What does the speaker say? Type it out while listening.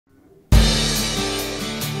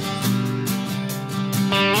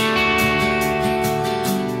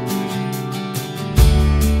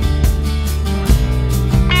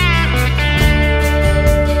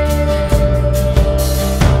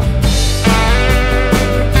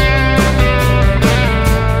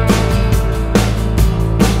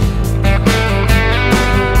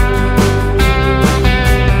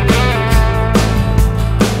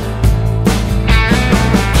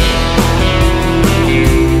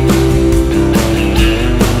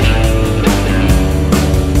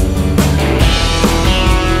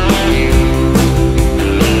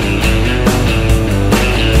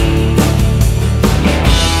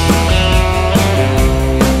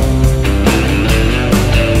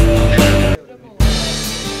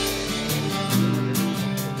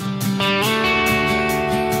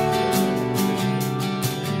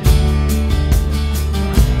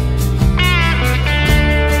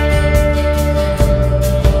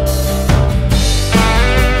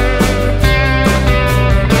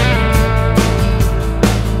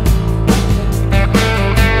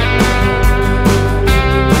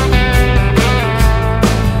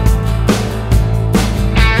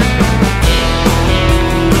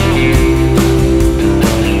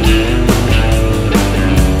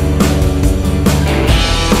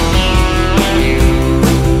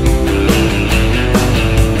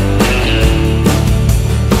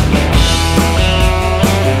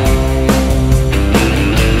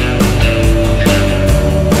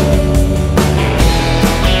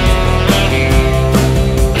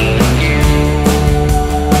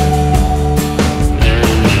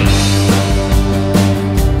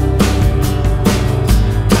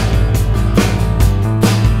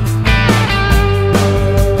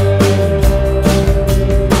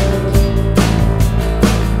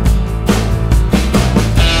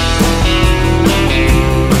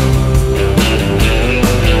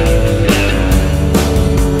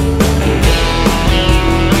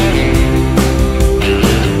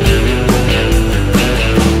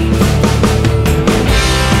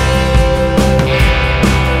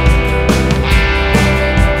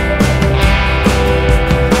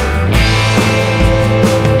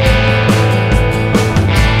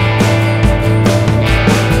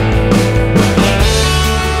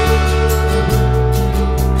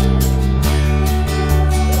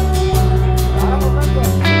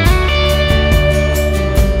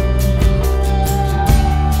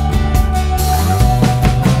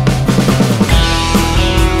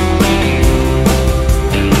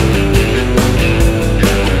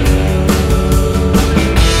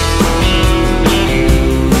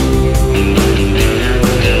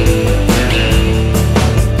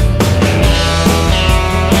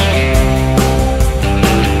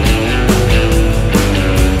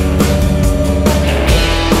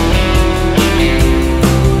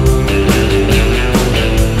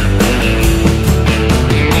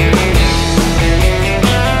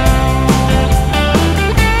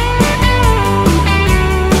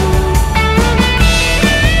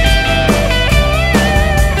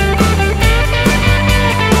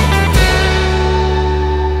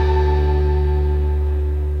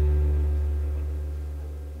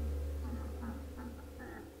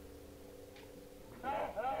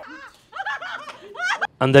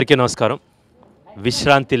అందరికీ నమస్కారం.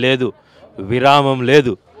 విశ్రాంతి లేదు, విరామం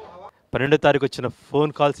లేదు. 12వ తారీఖు వచ్చిన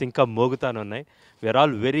ఫోన్ కాల్స్ ఇంకా మోగుతానే ఉన్నాయి. We are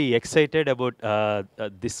all very excited about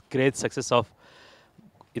this great success of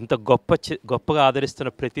ఇంత గొప్పగా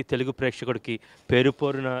ఆదరిస్తున్న ప్రతి తెలుగు ప్రేక్షకుడికి పేరు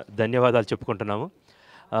పోరున ధన్యవాదాలు చెప్పుకుంటున్నాము.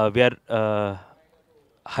 We are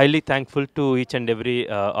highly thankful to each and every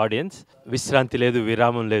audience. విశ్రాంతి లేదు,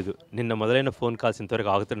 విరామం లేదు. నిన్న మొదలైన ఫోన్ కాల్స్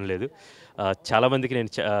ఇంతవరకు ఆగుతడం లేదు. చాలామందికి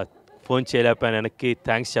నేను ఫోన్ చేయలేకపోయాను, వెనక్కి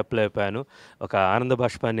థ్యాంక్స్ చెప్పలేకపోయాను. ఒక ఆనంద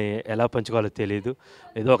బాష్పాన్ని ఎలా పంచుకోవాలో తెలియదు.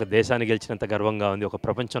 ఏదో ఒక దేశాన్ని గెలిచినంత గర్వంగా ఉంది, ఒక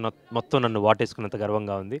ప్రపంచం మొత్తం నన్ను వాటేసుకున్నంత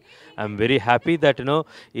గర్వంగా ఉంది. ఐఎమ్ వెరీ హ్యాపీ దట్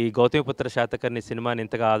ఈ గౌతమిపుత్ర శాతకర్ణి సినిమాని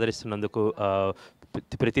ఇంతగా ఆదరిస్తున్నందుకు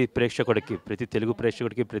ప్రతి ప్రేక్షకుడికి, ప్రతి తెలుగు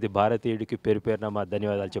ప్రేక్షకుడికి, ప్రతి భారతీయుడికి పేరు పేరున మా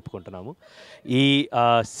ధన్యవాదాలు చెప్పుకుంటున్నాము. ఈ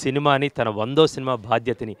సినిమాని తన 100వ సినిమా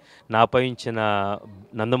బాధ్యతని నాపై ఉంచిన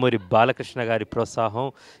నందమూరి బాలకృష్ణ గారి ప్రోత్సాహం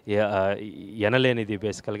ఎనలేనిది.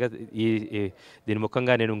 బేసికల్గా దీని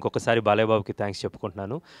ముఖంగా నేను ఇంకొకసారి బాలయ్య బాబుకి థ్యాంక్స్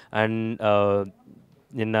చెప్పుకుంటున్నాను. అండ్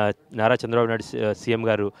నిన్న నారా చంద్రబాబు నాయుడు సీఎం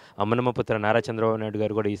గారు, అమ్మనమ్మపుత్ర నారా చంద్రబాబు నాయుడు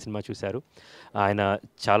గారు కూడా ఈ సినిమా చూశారు. ఆయన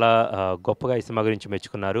చాలా గొప్పగా ఈ సినిమా గురించి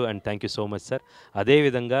మెచ్చుకున్నారు. And thank you so much sir.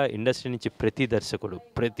 అదేవిధంగా ఇండస్ట్రీ నుంచి ప్రతి దర్శకుడు,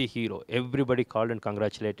 ప్రతి hero, everybody called and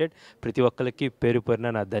congratulated. ప్రతి ఒక్కరికి పేరు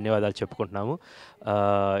పేరున నా ధన్యవాదాలు చెప్పుకుంటున్నాము.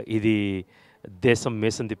 ఇది దేశం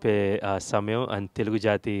మేసం తిప్పే సమయం. అండ్ తెలుగు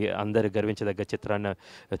జాతి అందరు గర్వించదగ్గ చిత్రాన్ని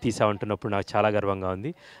తీసామంటున్నప్పుడు నాకు చాలా గర్వంగా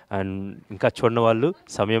ఉంది. అండ్ ఇంకా చూడని వాళ్ళు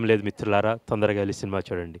సమయం లేదు మిత్రులారా, తొందరగా వెళ్ళి సినిమా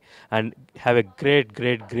చూడండి. And have a great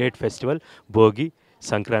great great festival. Bhogi,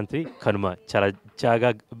 Sankranti, Kanuma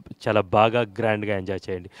చాలా బాగా గ్రాండ్గా ఎంజాయ్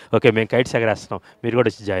చేయండి. ఓకే, మేము కైట్స్ ఎగరేస్తున్నాం, మీరు కూడా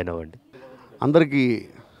వచ్చి జాయిన్ అవ్వండి. అందరికీ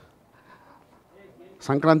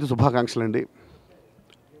సంక్రాంతి శుభాకాంక్షలు అండి.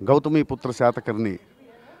 గౌతమిపుత్ర శాతకర్ణి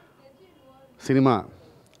సినిమా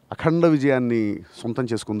అఖండ విజయాన్ని సొంతం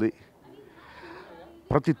చేసుకుంది.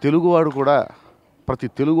 ప్రతి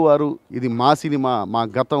తెలుగువారు ఇది మా సినిమా, మా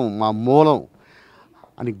గతం, మా మూలం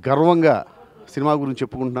అని గర్వంగా సినిమా గురించి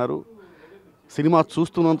చెప్పుకుంటున్నారు. సినిమా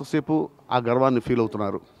చూస్తున్నంతసేపు ఆ గర్వాన్ని ఫీల్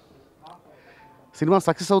అవుతున్నారు. సినిమా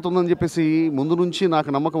సక్సెస్ అవుతుందని చెప్పేసి ముందు నుంచి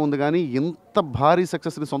నాకు నమ్మకం ఉంది, కానీ ఇంత భారీ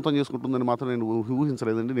సక్సెస్ని సొంతం చేసుకుంటుందని మాత్రం నేను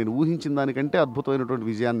ఊహించలేదండి. నేను ఊహించిన దానికంటే అద్భుతమైనటువంటి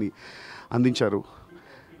విజయాన్ని అందించారు.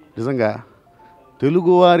 నిజంగా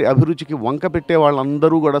తెలుగువారి అభిరుచికి వంక పెట్టే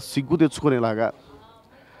వాళ్ళందరూ కూడా సిగ్గు తెచ్చుకునేలాగా,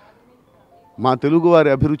 మా తెలుగువారి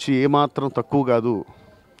అభిరుచి ఏమాత్రం తక్కువ కాదు,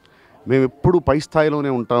 మేము ఎప్పుడూ పై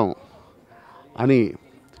స్థాయిలోనే ఉంటాం అని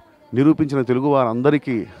నిరూపించిన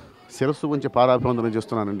తెలుగువారందరికీ శిరస్సు వంచి పాదాభివందనం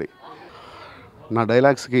చేస్తున్నానండి. నా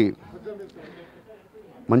డైలాగ్స్కి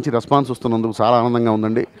మంచి రెస్పాన్స్ వస్తున్నందుకు చాలా ఆనందంగా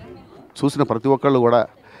ఉందండి. చూసిన ప్రతి ఒక్కళ్ళు కూడా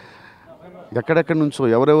ఎక్కడెక్కడి నుంచో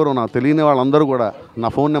ఎవరెవరో నాకు తెలియని వాళ్ళందరూ కూడా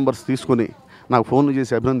నా ఫోన్ నెంబర్స్ తీసుకుని నాకు ఫోన్లు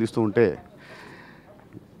చేసి అభినందిస్తూ ఉంటే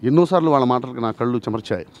ఎన్నోసార్లు వాళ్ళ మాటలకు నా కళ్ళు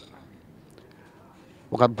చెమర్చాయి.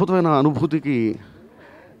 ఒక అద్భుతమైన అనుభూతికి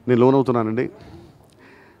నేను లోనవుతున్నానండి.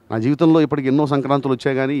 నా జీవితంలో ఇప్పటికి ఎన్నో సంక్రాంతులు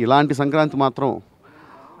వచ్చాయి, కానీ ఇలాంటి సంక్రాంతి మాత్రం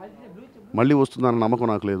మళ్ళీ వస్తుందన్న నమ్మకం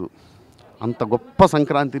నాకు లేదు. అంత గొప్ప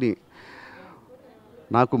సంక్రాంతిని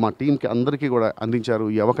నాకు, మా టీంకి అందరికీ కూడా అందించారు.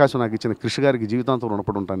 ఈ అవకాశం నాకు ఇచ్చిన కృషి గారికి జీవితాంతం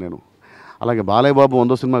రుణపడి ఉంటాను నేను. అలాగే బాలయ్య బాబు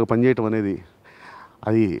 100వ సినిమాకి పనిచేయటం అనేది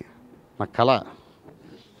అది నా కళ.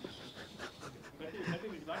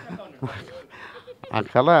 ఆ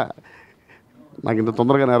కళ నాకు ఇంత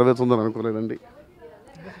తొందరగా నెరవేరుతుందని అనుకోలేదండి.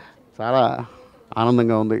 చాలా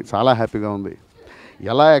ఆనందంగా ఉంది, చాలా హ్యాపీగా ఉంది.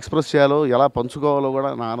 ఎలా ఎక్స్ప్రెస్ చేయాలో, ఎలా పంచుకోవాలో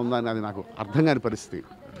కూడా నా ఆనందాన్ని అది నాకు అర్థం కాని పరిస్థితి.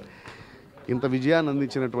 ఇంత విజయాన్ని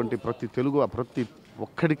అందించినటువంటి ప్రతి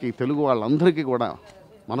ఒక్కడికి, తెలుగు వాళ్ళందరికీ కూడా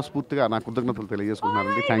మనస్ఫూర్తిగా నా కృతజ్ఞతలు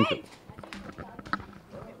తెలియజేసుకుంటున్నానండి. Thank you.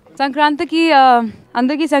 సంక్రాంతికి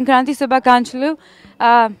అందరికీ సంక్రాంతి శుభాకాంక్షలు.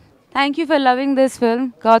 Thank you for loving this film.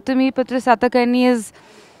 Gauthamiputra Satakarni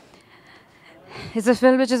is a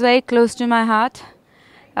film which is very close to my heart.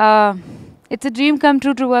 It's a dream come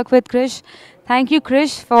true to work with Krish. Thank you,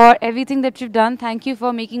 Krish, for everything that you've done. Thank you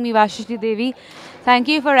for making me Vashishti Devi. Thank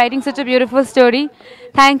you for writing such a beautiful story.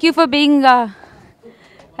 Thank you for being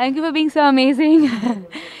so amazing.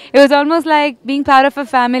 It was almost like being part of a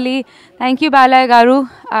family. Thank you, Balaya Garu,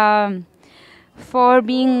 for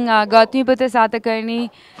being Gauthamiputra Satakarni,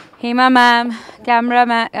 Hema ma'am, camera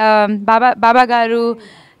Baba Garu,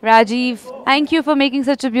 Rajiv. Thank you for making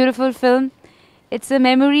such a beautiful film. It's a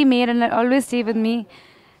memory made and it'll always stay with me.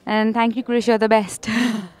 And thank you, Krish, you're the best.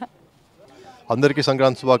 అందరికీ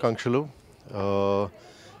సంక్రాంతి శుభాకాంక్షలు.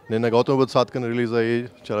 నిన్న Gautamiputra సాతకర్ని release అయ్యి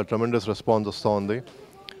చాలా tremendous response వస్తూ ఉంది.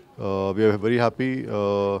 We are very happy.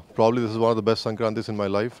 Probably this is one of the best Sankrantis in my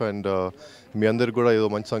life, and మీ అందరికి కూడా ఏదో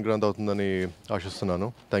మంచి సంక్రాంతి అవుతుందని ఆశిస్తున్నాను.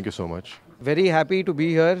 Thank you so much. Very happy to be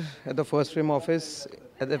here at the first film office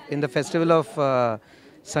in the festival of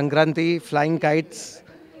Sankranti, flying kites,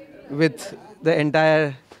 with the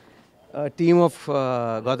entire team of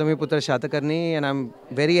Gauthamiputra Satakarni, and I'm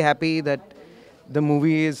very happy that the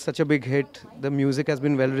movie is such a big hit. The music has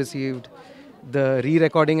been well received. The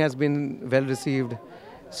re-recording has been well received.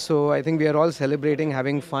 So I think we are all celebrating,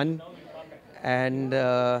 having fun, and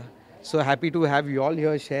so happy to have you all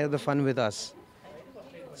here share the fun with us.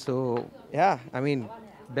 So yeah, I mean,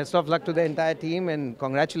 best of luck to the entire team and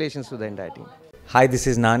congratulations to the entire team. Hi, this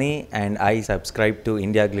is Nani and I subscribe to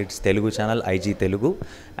India Glitz Telugu channel IG Telugu,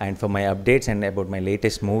 and for my updates and about my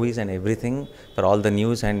latest movies and everything, for all the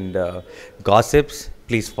news and gossips,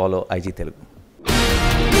 please follow IG Telugu.